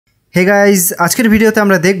Hey guys, আজকের ভিডিওতে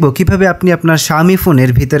আমরা দেখব কিভাবে আপনি আপনার Xiaomi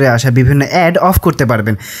ফোনের ভিতরে আসা বিভিন্ন অ্যাড অফ করতে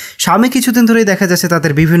পারবেন। Xiaomi কিছুদিন ধরেই দেখা যাচ্ছে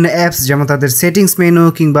তাদের বিভিন্ন অ্যাপস, যেমন তাদের সেটিংস মেনু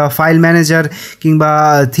কিংবা ফাইল ম্যানেজার কিংবা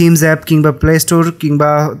থিমস অ্যাপ কিংবা প্লে স্টোর কিংবা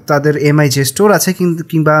তাদের MI যে স্টোর আছে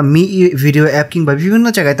কিংবা MIUI ভিডিও অ্যাপ কিংবা বিভিন্ন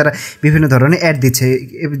জায়গায় তারা বিভিন্ন ধরনের অ্যাড দিচ্ছে,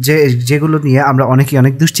 যেগুলো নিয়ে আমরা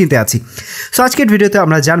অনেক দুশ্চিন্তে আছি। সো আজকের ভিডিওতে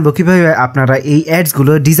আমরা জানবো কীভাবে আপনারা এই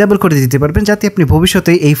অ্যাডসগুলো ডিসেবল করে দিতে পারবেন, যাতে আপনি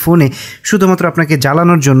ভবিষ্যতে এই ফোনে শুধুমাত্র আপনাকে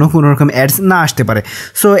জ্বালানোর জন্য কোনো রকম অ্যাডস না আসতে পারে।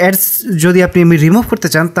 সো অ্যাডস যদি আপনি রিমুভ করতে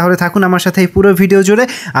চান তাহলে থাকুন আমার সাথে এই পুরো ভিডিও জুড়ে।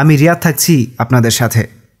 আমি রিয়াদ থাকছি আপনাদের সাথে।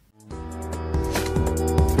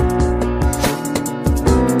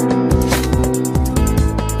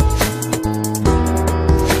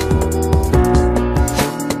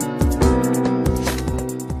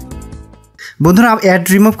 বন্ধুরা, অ্যাড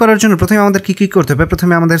রিমুভ করার জন্য প্রথমে আমাদের কী করতে হবে?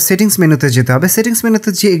 প্রথমে আমাদের সেটিংস মেনুতে যেতে হবে। সেটিংস মেনুতে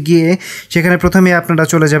গিয়ে সেখানে প্রথমে আপনারা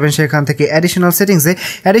চলে যাবেন সেখান থেকে অ্যাডিশনাল সেটিংসে।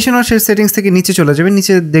 অ্যাডিশনাল সেটিংস থেকে নিচে চলে যাবেন।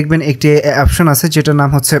 নিচে দেখবেন একটি অপশন আছে যেটার নাম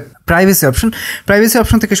হচ্ছে প্রাইভেসি অপশন। প্রাইভেসি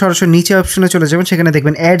অপশন থেকে সরাসরি নিচে অপশনে চলে যাবেন। সেখানে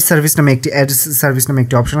দেখবেন অ্যাড সার্ভিস নামে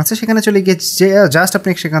একটি অপশন আছে। সেখানে চলে গিয়ে জাস্ট আপনি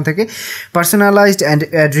সেখান থেকে পার্সোনালাইজড অ্যান্ড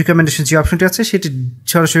অ্যাড রিকমেন্ডেশন যে অপশনটি আছে সেটি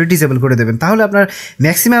সরাসরি ডিসেবল করে দেবেন। তাহলে আপনার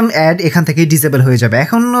ম্যাক্সিমাম অ্যাড এখান থেকেই ডিসেবল হয়ে যাবে।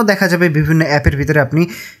 এখনও দেখা যাবে বিভিন্ন অ্যাপের ভিতরে আপনি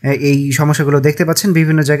এই সমস্যাগুলো দেখতে পাচ্ছেন,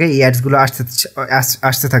 বিভিন্ন জায়গায় এই অ্যাডসগুলো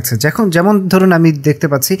আসতে থাকছে। যেমন ধরুন আমি দেখতে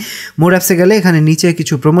পাচ্ছি মোর অ্যাপসে গেলে এখানে নিচে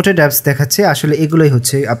কিছু প্রমোটেড অ্যাপস দেখাচ্ছে। আসলে এগুলোই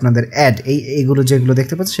হচ্ছে আপনাদের অ্যাড। এইগুলো যেগুলো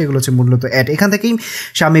দেখতে পাচ্ছি সেগুলো হচ্ছে মূলত অ্যাড। এখান থেকেই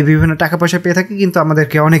Xiaomi বিভিন্ন টাকা পয়সা পেয়ে থাকে, কিন্তু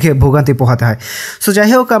আমাদেরকে অনেকে ভোগান্তি পোহাতে হয়। সো যাই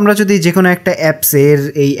হোক, আমরা যদি যে কোনো একটা অ্যাপসের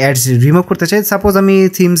এই অ্যাডস রিমুভ করতে চাই, সাপোজ আমি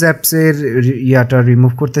থিমস অ্যাপসের ইয়াটা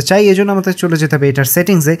রিমুভ করতে চাই, এই জন্য আমাদের চলে যেতে হবে এটার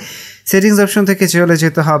সেটিংসে। সেটিংস অপশন থেকে চলে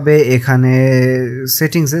যেতে হবে এখানে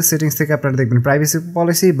সেটিংস থেকে আপনারা দেখবেন প্রাইভেসি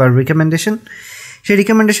পলিসি বা রিকমেন্ডেশন। সেই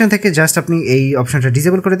রিকমেন্ডেশন থেকে জাস্ট আপনি এই অপশনটা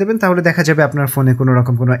ডিসেবল করে দেবেন। তাহলে দেখা যাবে আপনার ফোনে কোনো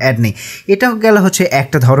রকম কোনো অ্যাড নেই। এটাও গেল হচ্ছে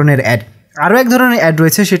একটা ধরনের অ্যাড। আরও এক ধরনের অ্যাড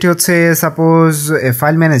রয়েছে, সেটি হচ্ছে suppose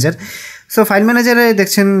file manager. So file ম্যানেজারে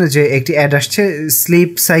দেখছেন যে একটি অ্যাড আসছে,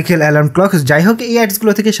 স্লিপ সাইকেল অ্যালার্ম ক্লক। যাই হোক, এই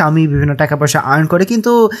অ্যাডসগুলো থেকে Xiaomi বিভিন্ন টাকা পয়সা আর্ন করে,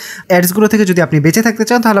 কিন্তু অ্যাডসগুলো থেকে যদি আপনি বেঁচে থাকতে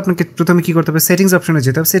চান তাহলে আপনাকে প্রথমে কী করতে হবে? সেটিংস অপশনে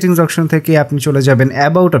যেতে হবে। সেটিংস অপশন থেকে আপনি চলে যাবেন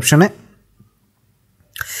অ্যাবাউট অপশনে।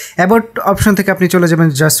 অ্যাবাউট অপশন থেকে আপনি চলে যাবেন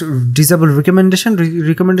জাস্ট ডিসেবল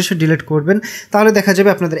রিকমেন্ডেশন ডিলিট করবেন। তাহলে দেখা যাবে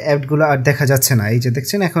আপনাদের অ্যাডগুলো আর দেখা যাচ্ছে না। এই যে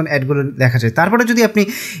দেখছেন এখন অ্যাডগুলো দেখা যায়। তারপরে যদি আপনি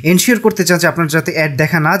এনশিওর করতে চান যে আপনার যাতে অ্যাড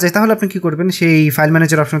দেখা না যায়, তাহলে আপনি কী করবেন? সেই ফাইল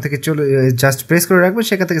ম্যানেজার অপশন থেকে জাস্ট প্রেস করে রাখবেন।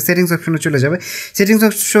 সেখান থেকে সেটিংস অপশনে চলে যাবে। সেটিংস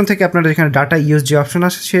অপশন থেকে আপনার এখানে ডাটা ইউজ যে অপশন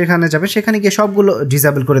আছে সেখানে যাবে। সেখানে গিয়ে সবগুলো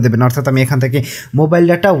ডিসেবল করে দেবেন। অর্থাৎ আমি এখান থেকে মোবাইল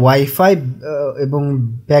ডাটা, ওয়াইফাই এবং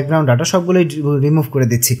ব্যাকগ্রাউন্ড ডাটা সবগুলোই রিমুভ করে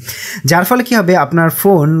দিচ্ছি। যার ফলে কী হবে? আপনার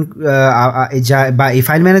ফোন বা এই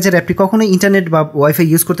ফাইল ম্যানেজার অ্যাপটি কখনোই ইন্টারনেট বা ওয়াইফাই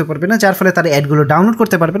ইউজ করতে পারবে না, যার ফলে তার অ্যাডগুলো ডাউনলোড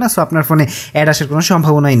করতে পারবে না। সো আপনার ফোনে অ্যাড আসার কোনো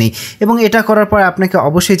সম্ভাবনাই নেই। এবং এটা করার পর আপনাকে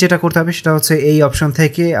অবশ্যই যেটা করতে হবে সেটা হচ্ছে এই অপশন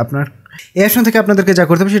থেকে আপনাদেরকে যা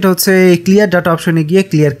করতে হবে সেটা হচ্ছে ক্লিয়ার ডাটা অপশনে গিয়ে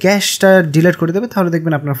ক্লিয়ার ক্যাশটা ডিলিট করে দেবে। তাহলে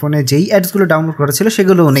দেখবেন আপনার ফোনে যেই অ্যাডসগুলো ডাউনলোড করা ছিল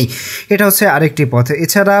সেগুলোও নেই। এটা হচ্ছে আরেকটি পথ।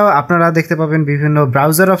 এছাড়াও আপনারা দেখতে পাবেন বিভিন্ন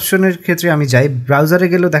ব্রাউজার অপশনের ক্ষেত্রে আমি যাই, ব্রাউজারে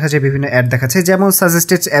গেলেও দেখা যায় বিভিন্ন অ্যাড দেখাচ্ছে, যেমন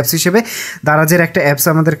সাজেস্টেড অ্যাপস হিসেবে দারাজের একটা অ্যাপস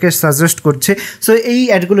আমাদেরকে সাজেস্ট করছে। সো এই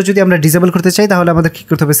অ্যাডগুলো যদি আমরা ডিসেবল করতে চাই তাহলে আমাদের কী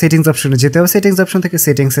করতে হবে? সেটিংস অপশনে যেতে হবে। সেটিংস অপশন থেকে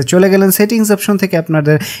সেটিংসে চলে গেলেন। সেটিংস অপশন থেকে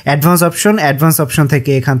আপনাদের অ্যাডভান্স অপশন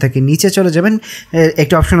থেকে এখান থেকে নিচে চলে যাবেন।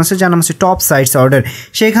 একটা অপশন আছে যার নাম হচ্ছে টপ সাইটস অর্ডার।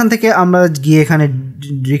 সেইখান থেকে আমরা গিয়ে এখানে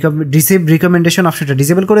রিকমেন্ডেশন অপশনটা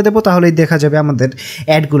ডিসেবল করে দেবো। তাহলেই দেখা যাবে আমাদের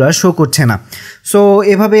অ্যাডগুলো শো করছে না। সো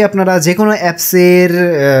এভাবেই আপনারা যে কোনো অ্যাপসের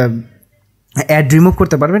অ্যাড রিমুভ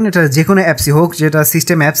করতে পারবেন। এটা যে কোনো অ্যাপসই হোক, যেটা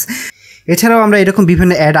সিস্টেম অ্যাপস। এছাড়াও আমরা এরকম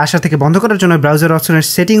বিভিন্ন অ্যাড আসা থেকে বন্ধ করার জন্য ব্রাউজার অপশনের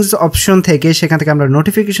সেটিংস অপশন থেকে সেখান থেকে আমরা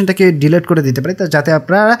নোটিফিকেশনটাকে ডিলিট করে দিতে পারি, যাতে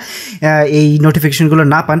আপনারা এই নোটিফিকেশনগুলো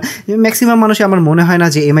না পান। ম্যাক্সিমাম মানুষই আমার মনে হয় না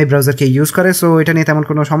যে MI ব্রাউজারকে ইউজ করে। সো এটা নিয়ে তেমন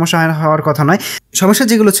কোনো সমস্যা হওয়ার কথা নয়। সমস্যা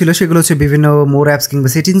যেগুলো ছিল সেগুলো হচ্ছে বিভিন্ন মোর অ্যাপস কিংবা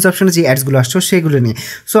সেটিংস অপশনে যে অ্যাডসগুলো আসছে সেগুলো নিয়ে।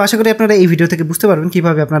 সো আশা করি আপনারা এই ভিডিও থেকে বুঝতে পারবেন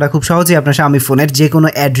কীভাবে আপনারা খুব সহজেই আপনার Xiaomi ফোনের যে কোনো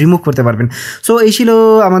অ্যাড রিমুভ করতে পারবেন। সো এই ছিল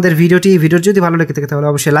আমাদের ভিডিওটি যদি ভালো লেগে থাকে তাহলে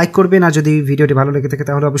অবশ্যই লাইক করবেন, আর যদি ভিডিওটি ভালো লেগে থাকে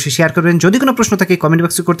তাহলে অবশ্যই শেয়ার করবেন। যদি কোনো প্রশ্ন থাকে কমেন্ট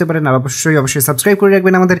বক্সে করতে পারেন, আর অবশ্যই সাবস্ক্রাইব করে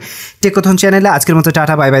রাখবেন আমাদের টেকোথন চ্যানেলে। আজকের মতো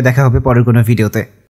টাটা, বাই বাই, দেখা হবে পরের কোনো ভিডিওতে।